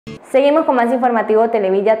Seguimos con más informativo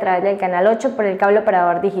Televilla a través del canal 8 por el cable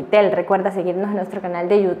operador Digital. Recuerda seguirnos en nuestro canal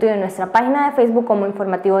de YouTube y en nuestra página de Facebook como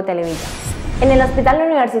Informativo Televilla. En el Hospital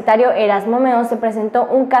Universitario Erasmo Meo se presentó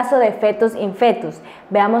un caso de Fetusinfetu.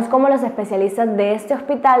 Veamos cómo los especialistas de este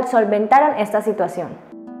hospital solventaron esta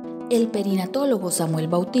situación. El perinatólogo Samuel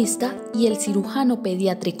Bautista y el cirujano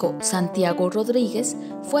pediátrico Santiago Rodríguez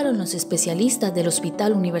fueron los especialistas del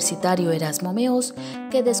Hospital Universitario Erasmo Meo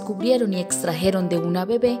que descubrieron y extrajeron de una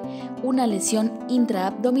bebé una lesión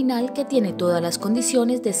intraabdominal que tiene todas las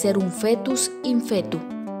condiciones de ser un fetus infetu.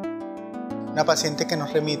 Una paciente que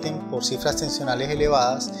nos remiten por cifras tensionales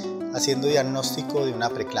elevadas, haciendo diagnóstico de una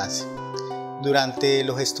preeclampsia. Durante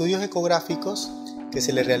los estudios ecográficos que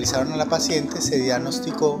se le realizaron a la paciente, se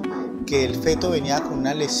diagnosticó que el feto venía con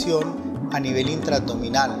una lesión a nivel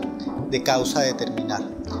intraabdominal de causa determinada,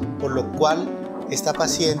 por lo cual esta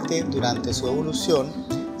paciente durante su evolución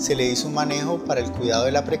se le hizo un manejo para el cuidado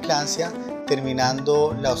de la preeclampsia,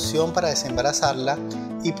 terminando la opción para desembarazarla,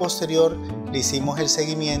 y posterior le hicimos el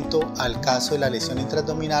seguimiento al caso de la lesión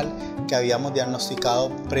intraabdominal que habíamos diagnosticado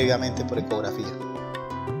previamente por ecografía.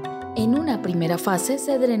 En una primera fase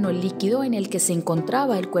se drenó el líquido en el que se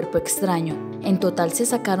encontraba el cuerpo extraño. En total se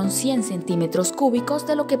sacaron 100 centímetros cúbicos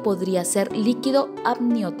de lo que podría ser líquido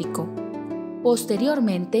amniótico.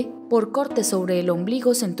 Posteriormente, por corte sobre el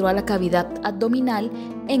ombligo se entró a la cavidad abdominal,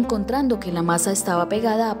 encontrando que la masa estaba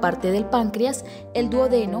pegada a parte del páncreas, el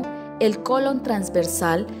duodeno, el colon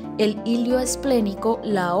transversal, el ilio esplénico,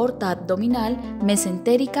 la aorta abdominal,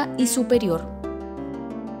 mesentérica y superior.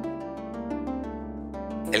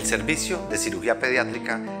 El Servicio de Cirugía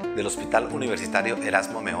Pediátrica del Hospital Universitario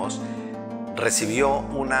Erasmo Meo recibió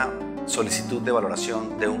una solicitud de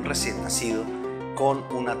valoración de un recién nacido con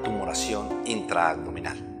una tumoración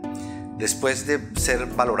intraabdominal. Después de ser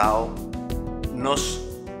valorado, nos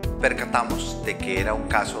percatamos de que era un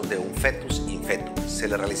caso de un fetus infetu. Se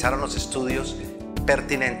le realizaron los estudios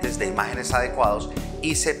pertinentes de imágenes adecuados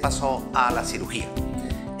y se pasó a la cirugía.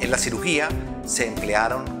 En la cirugía se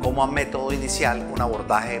emplearon como método inicial un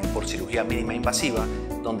abordaje por cirugía mínima invasiva,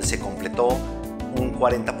 donde se completó un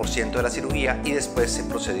 40% de la cirugía y después se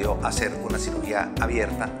procedió a hacer una cirugía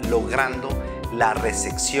abierta, logrando la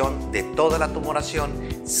resección de toda la tumoración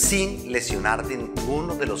sin lesionar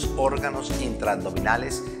ninguno de los órganos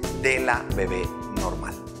intraabdominales de la bebé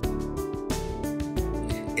normal.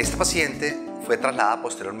 Esta paciente fue trasladada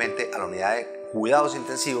posteriormente a la unidad de cuidados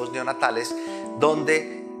intensivos neonatales,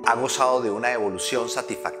 donde ha gozado de una evolución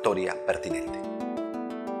satisfactoria pertinente.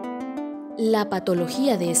 La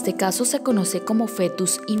patología de este caso se conoce como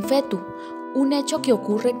fetus infetu, un hecho que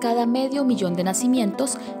ocurre cada medio millón de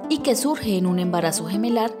nacimientos y que surge en un embarazo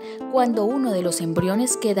gemelar cuando uno de los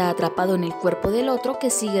embriones queda atrapado en el cuerpo del otro que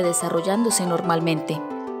sigue desarrollándose normalmente.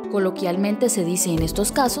 Coloquialmente se dice en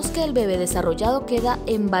estos casos que el bebé desarrollado queda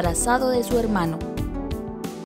embarazado de su hermano.